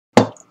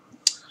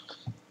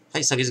は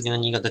い、酒好きな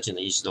新潟人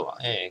の飲酒動画。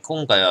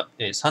今回は、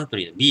サント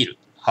リーのビール、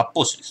発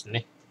泡酒です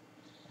ね。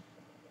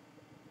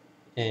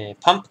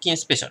パンプキン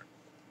スペシャル。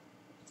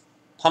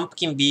パンプ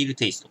キンビール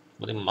テイス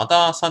ト。でもま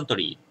たサント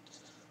リ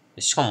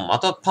ー。しかもま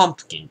たパン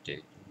プキンっ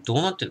てど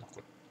うなってんだ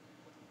これ。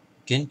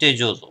限定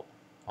醸造。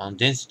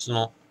伝説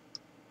の、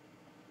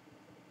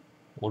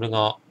俺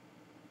が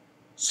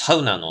サ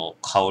ウナの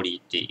香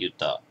りって言っ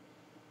た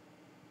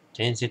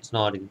伝説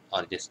のあれ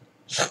ですね。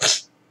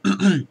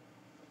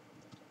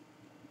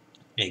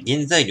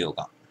原材料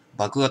が、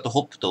麦芽と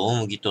ホップと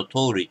大麦と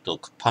糖類と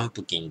パン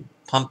プキン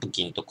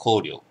と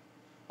香料。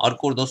アル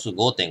コール度数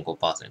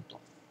 5.5%。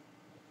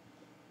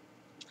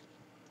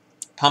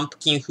パンプ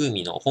キン風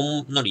味の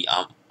ほんのり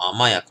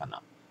甘やか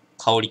な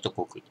香りと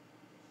コク。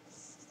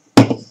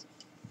あ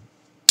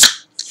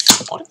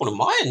れこれ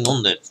前飲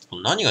んだやつと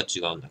何が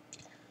違うんだっ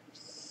け？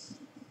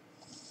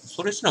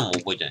それすらも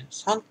覚えてない。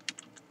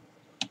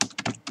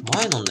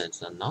前飲んだや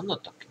つは何だ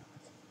ったっけ？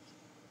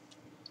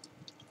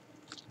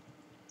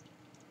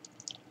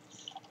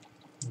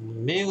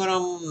銘柄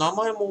も名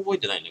前も覚え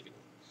てないんだけど、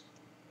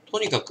と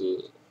にか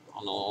く、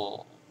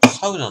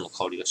サウナの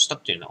香りがした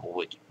っていうのは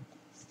覚えてる。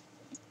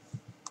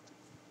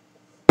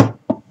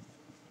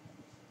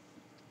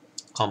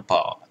乾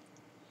杯。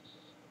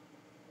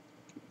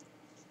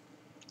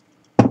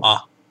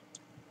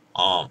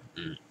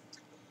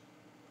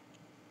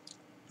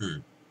う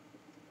ん。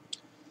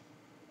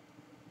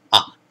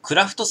ク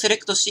ラフトセレ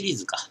クトシリー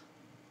ズか。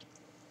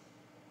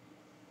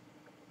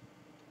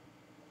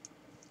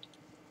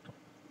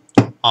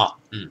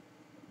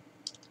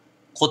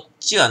こっ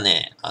ちは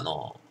ね、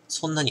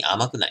そんなに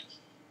甘くない。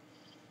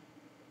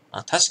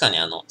確かに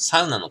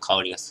サウナの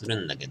香りがする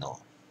んだけど、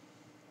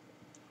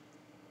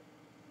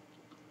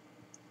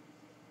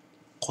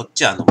こっ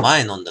ちは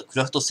前飲んだク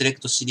ラフトセレク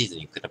トシリーズ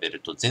に比べる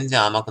と全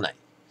然甘くない。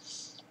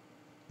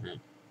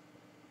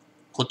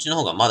こっちの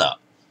方がま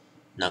だ、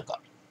なんか、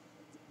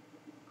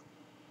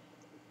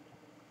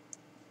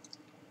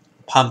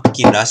パンプ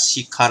キンら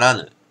しから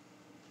ぬ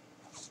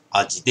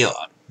味で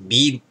はある。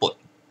ビールっぽい。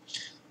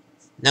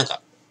なん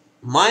か、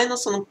前の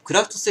そのク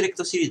ラフトセレク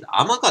トシリーズ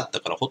甘かった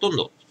からほとん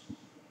ど、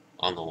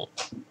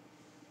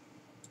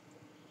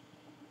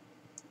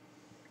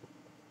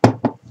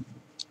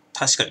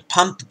確かに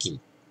パンプキンっ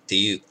て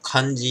いう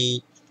感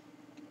じ、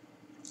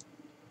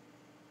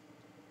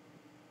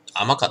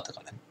甘かった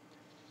からね。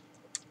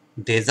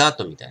デザー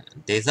トみたいな。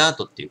デザー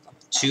トっていうか、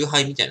チューハ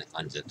イみたいな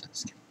感じだったんで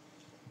すけど。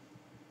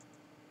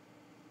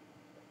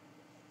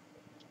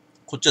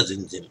こっちは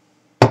全然、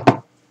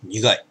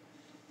苦い。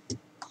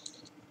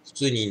普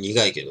通に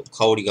苦いけど、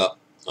香りが、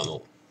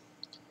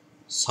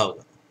サウ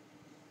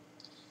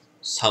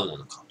ナ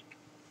の香り。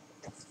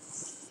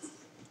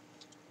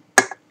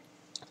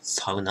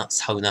サウナ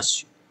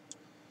臭。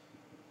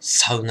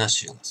サウナ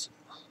臭がする。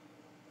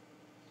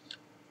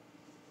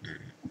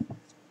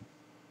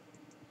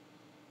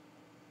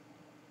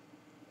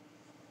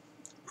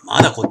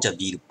まだこっちは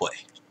ビールっぽい。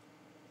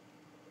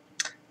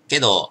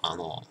けど、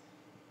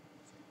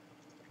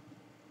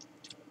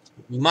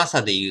うま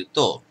さで言う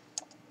と、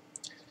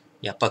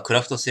やっぱクラ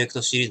フトセレク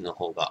トシリーズの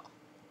方が、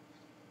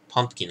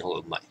パンプキンの方が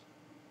うまい。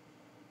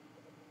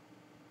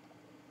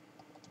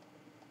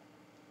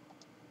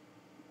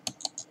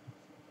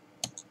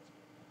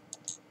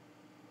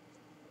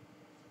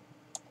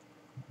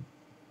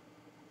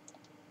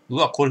う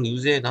わ、これう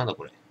ぜえ。なんだ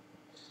これ。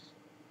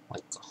まあ、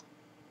いっか。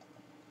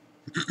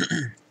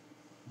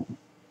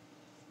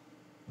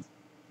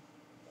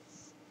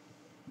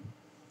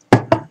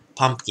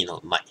パンプキンの方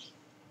がうまい。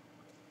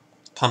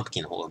パンプキ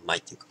ンの方がうまい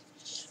っていうか、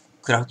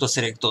クラフト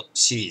セレクト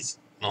シリーズ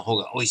の方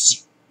が美味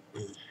し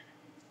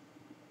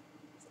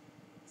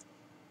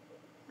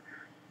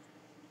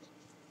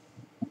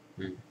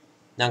い。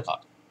なん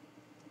か、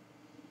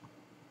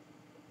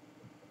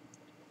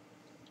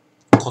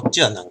こっ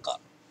ちはなんか、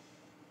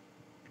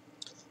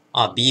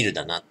ビール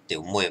だなって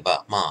思え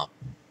ば、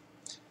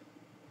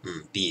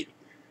ビール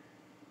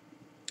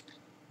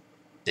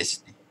で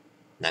すね。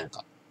なん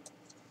か、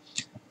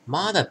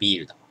まだビー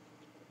ルだわ。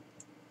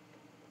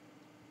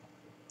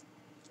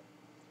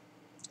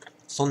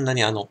そんな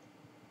に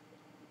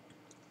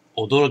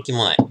驚き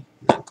もない。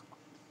なんか、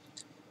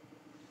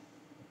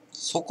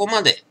そこ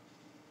まで、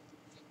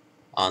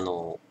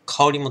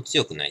香りも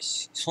強くない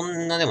し、そ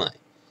んなでもない。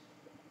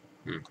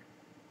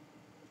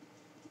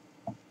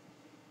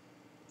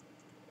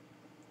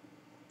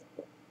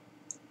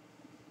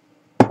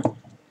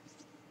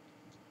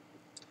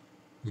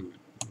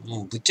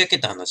もうぶっちゃけ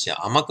た話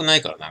は甘くな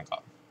いからなん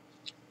か、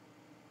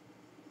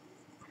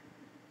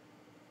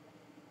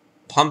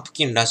パンプ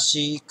キンら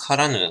しか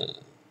ら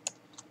ぬ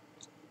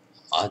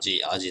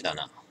味だ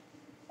な。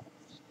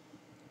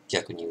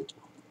逆に言うと。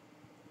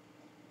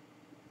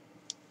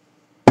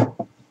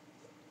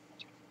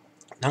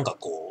なんか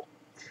こ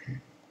う、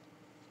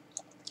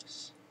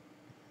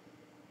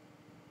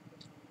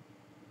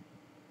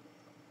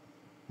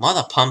ま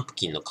だパンプ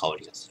キンの香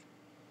りがする。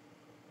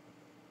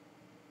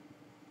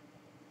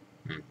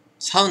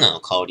サウナの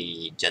香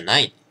りじゃな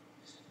い。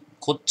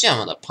こっちは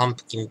まだパン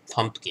プキン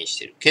し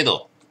てるけ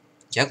ど、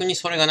逆に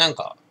それがなん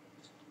か、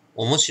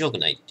面白く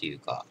ないっていう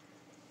か、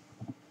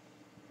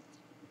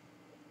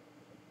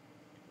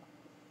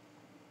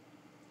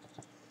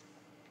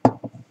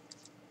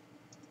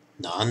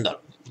なんだろ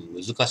う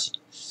ね。難し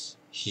い。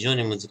非常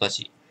に難し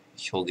い。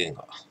表現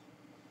が。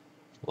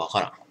わ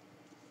から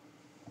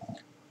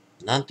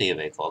ん。なんて言え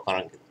ばいいかわか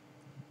らんけど。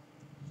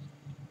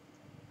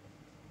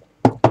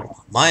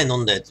前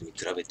飲んだやつに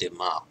比べて、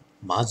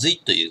まずい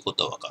というこ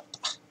とは分かった。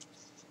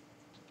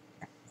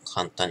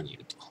簡単に言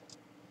うと。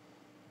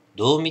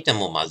どう見て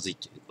もまずい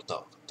ということ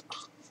は分かった。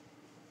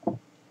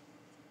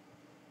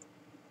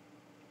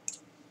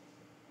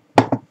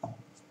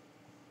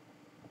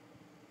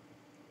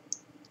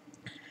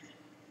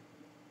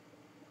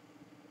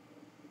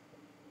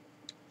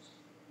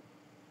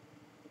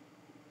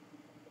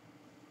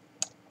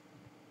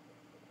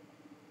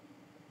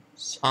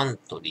サン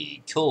ト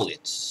リー狂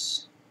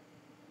月。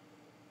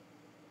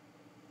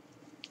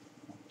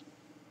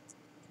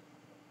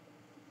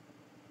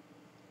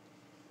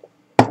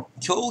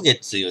狂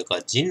月よりか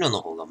人狼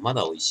の方がま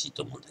だ美味しい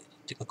と思うんだけど。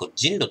てか、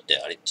人狼って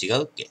あれ違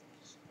うっけ？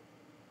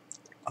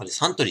あれ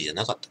サントリーじゃ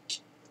なかったっ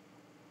け？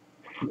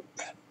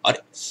あ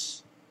れ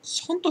サ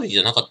ントリーじ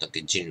ゃなかったっ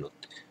け人狼っ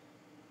て。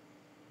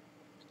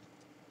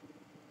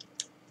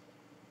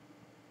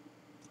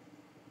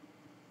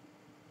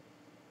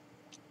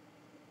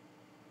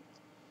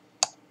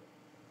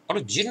あ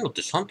れ人狼っ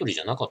てサントリー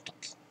じゃなかったっ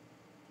け？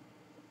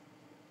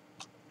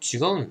違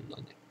うんだ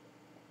ね。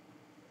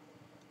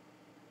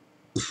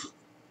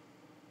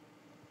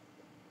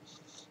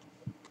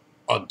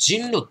あ、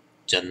人狼っ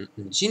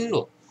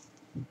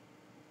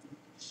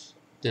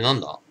てな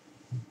んだ？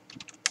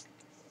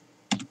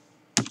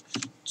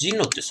人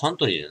狼ってサン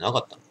トリーじゃなか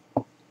ったの？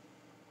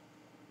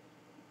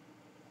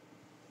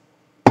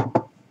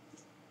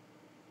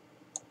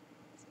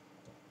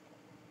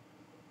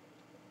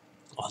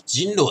あ、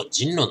人狼は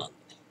人狼なんだね。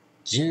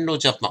人狼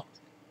ジャパン。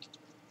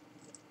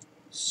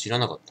知ら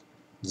なかった。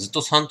ずっ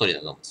とサントリー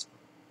だと思うんですよ。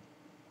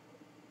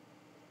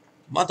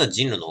まだ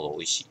人狼の方が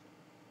美味しい。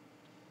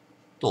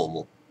と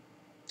思う。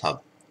多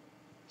分。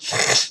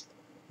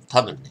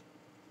多分ね。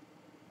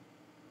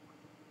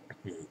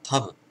多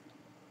分。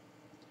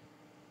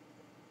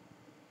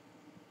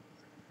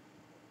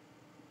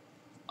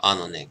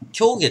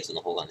狂月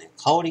の方がね、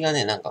香りが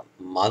ね、なんか、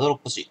まどろっ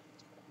こしい。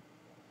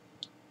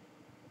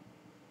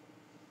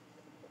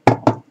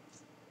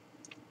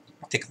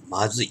てか、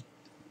まずい。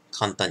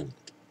簡単に言う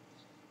と。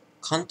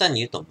簡単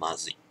に言うと、ま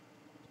ずい。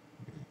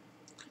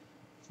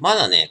ま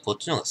だね、こっ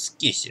ちの方がスッ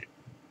キリしてる。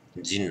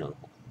人狼の方が。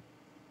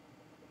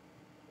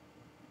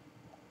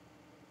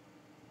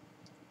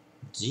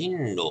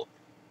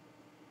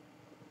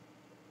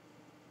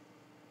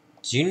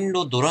人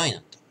狼ドライな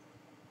んだ。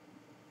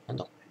なん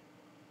だこ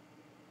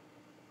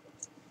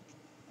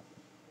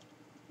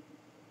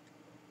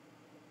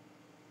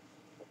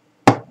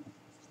れ。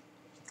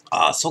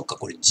ああ、そっか、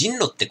これ人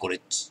狼ってこれ、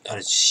あ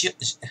れ、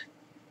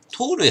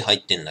糖類入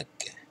ってんだっ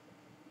け？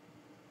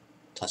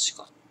確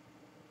か。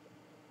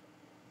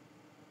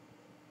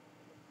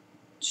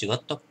違っ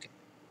たっけ？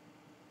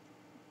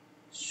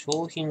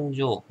商品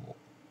情報。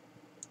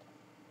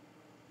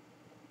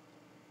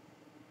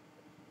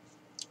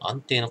安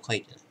定の書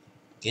いてない。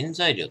原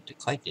材料って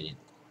書いてねえの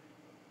か。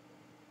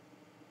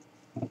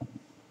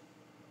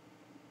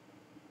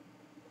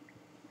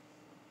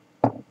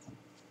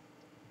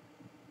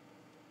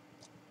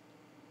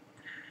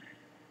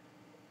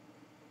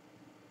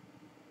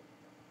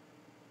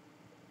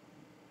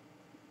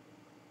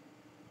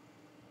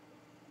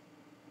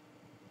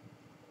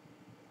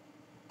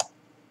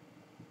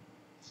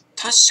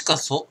確か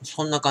そ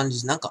んな感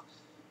じ。なんか、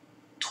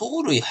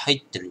糖類入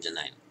ってるんじゃ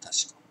ないの？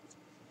確か。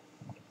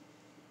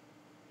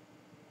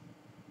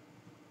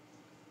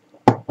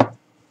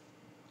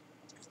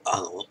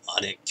あ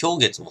れ、狂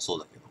月もそう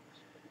だけど。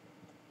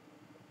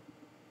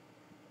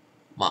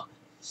まあ、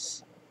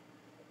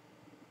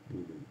う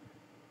ん、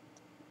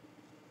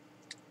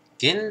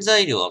原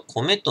材料は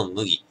米と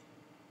麦。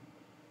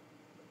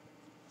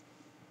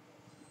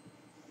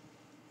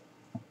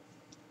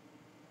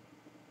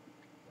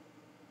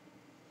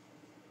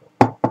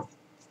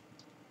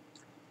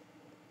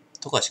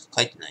とかしか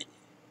書いてないね。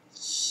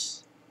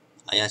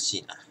怪し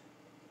いな。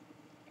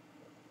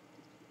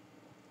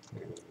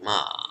ま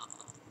あ、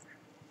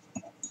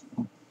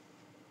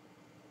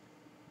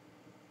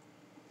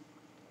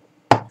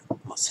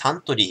サ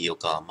ントリーよ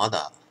か、ま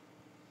だ、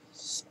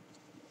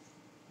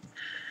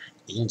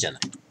いいんじゃな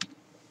い？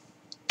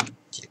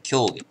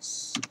狂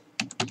月。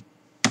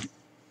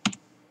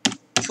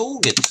狂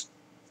月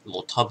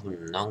も多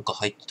分なんか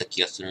入ってた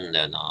気がするん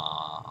だよ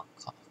な。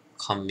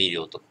甘味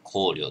料とか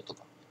香料と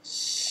か。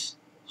入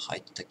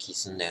ってた気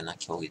すんだよな、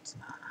狂月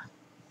な。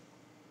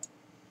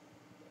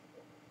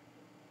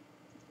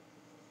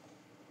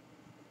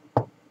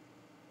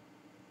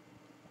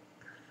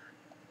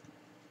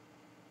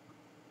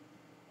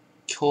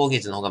狂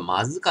月の方が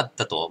まずかっ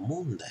たとは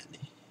思うんだよね。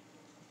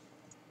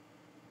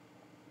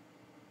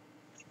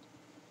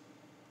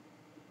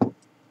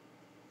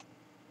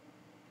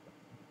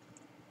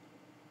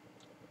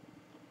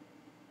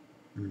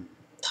うん。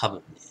多分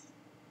ね。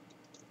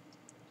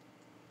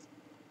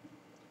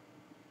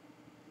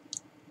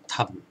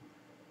多分。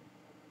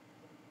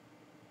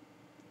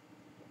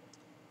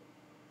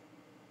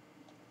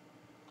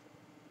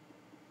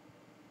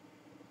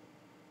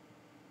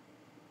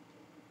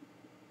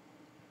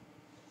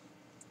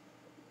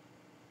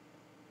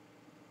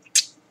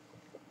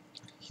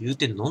言う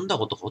て飲んだ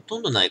ことほと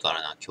んどないか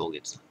らな、狂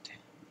月なんて。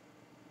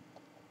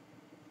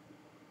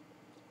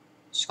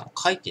しかも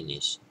書いてね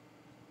えし。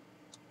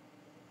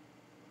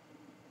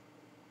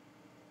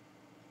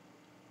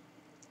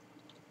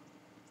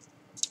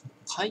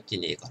書いて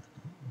ねえから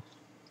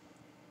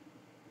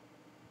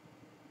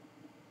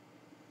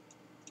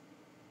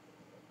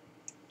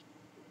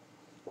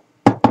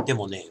な。で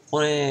もね、こ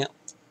れ、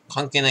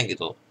関係ないけ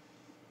ど、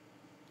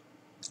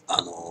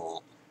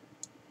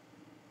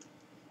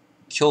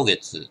狂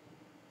月、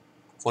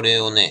これ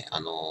をね、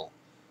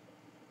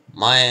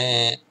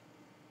前、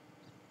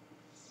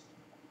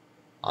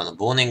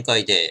忘年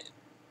会で、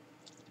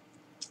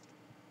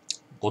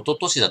一昨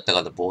年だった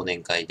かの忘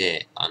年会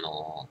で、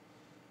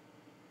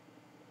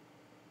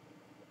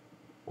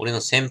俺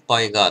の先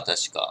輩が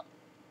確か、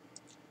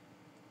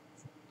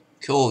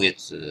狂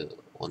月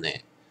を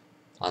ね、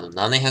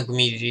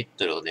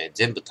700ml をね、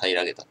全部平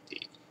らげたってい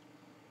う。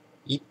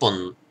一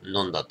本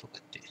飲んだとか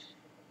って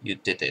言っ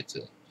てたやつ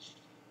が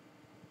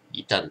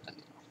いたんだけ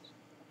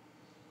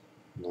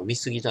ど。飲み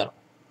すぎだろ。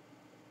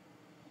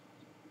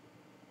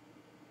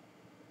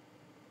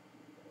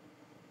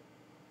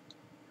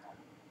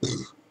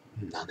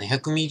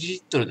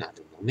700ml なん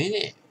て飲めね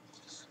えよ。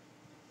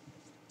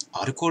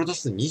アルコール度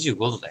数25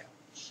度だよ。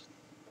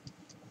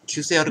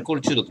急性アルコー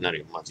ル中毒になる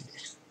よ、マジで。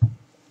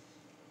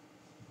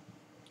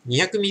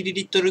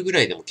200ml ぐ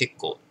らいでも結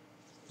構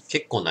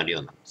なる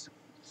ようなんですよ。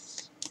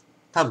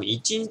多分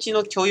1日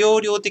の許容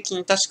量的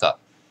に確か、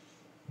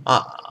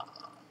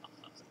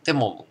で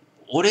も、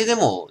俺で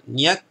も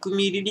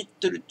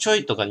 200ml ちょ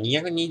いとか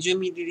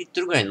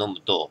 220ml ぐらい飲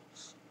むと、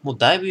もう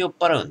だいぶ酔っ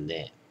払うん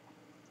で、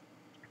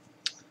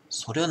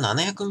それを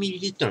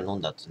 700ml 飲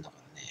んだって言うんだか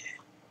らね。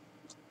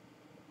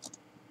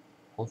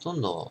ほと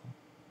んど、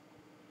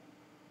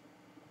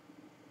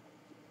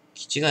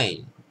気違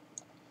い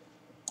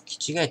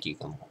という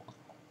かも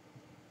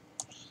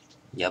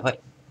う、やばい。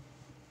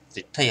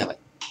絶対やばい。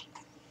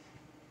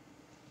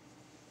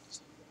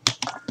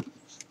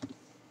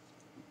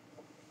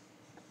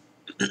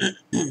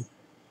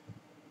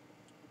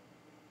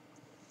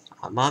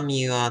甘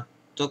みは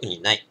特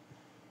にない。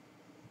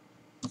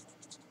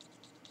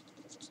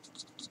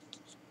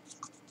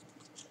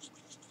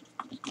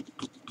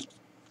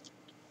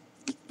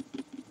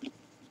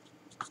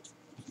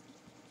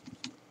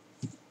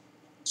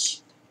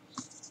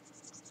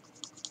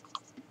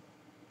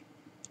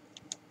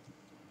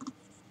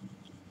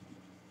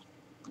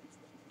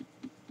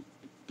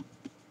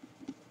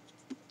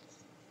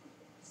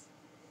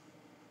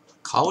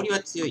香り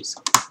は強い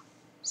さ。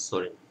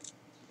そ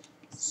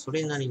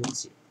れなりに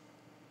強い。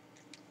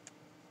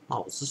ま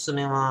あ、おすす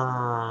め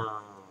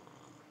は、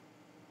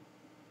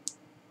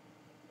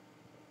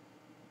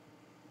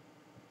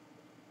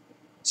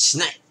し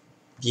ない。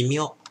微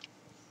妙。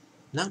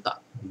なん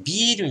か、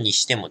ビールに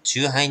しても、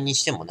チューハイに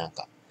してもなん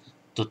か、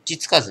どっち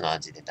つかずの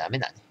味でダメ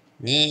だね。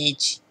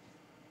21、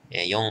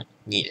42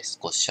です。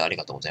ご視聴あり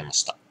がとうございま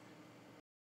した。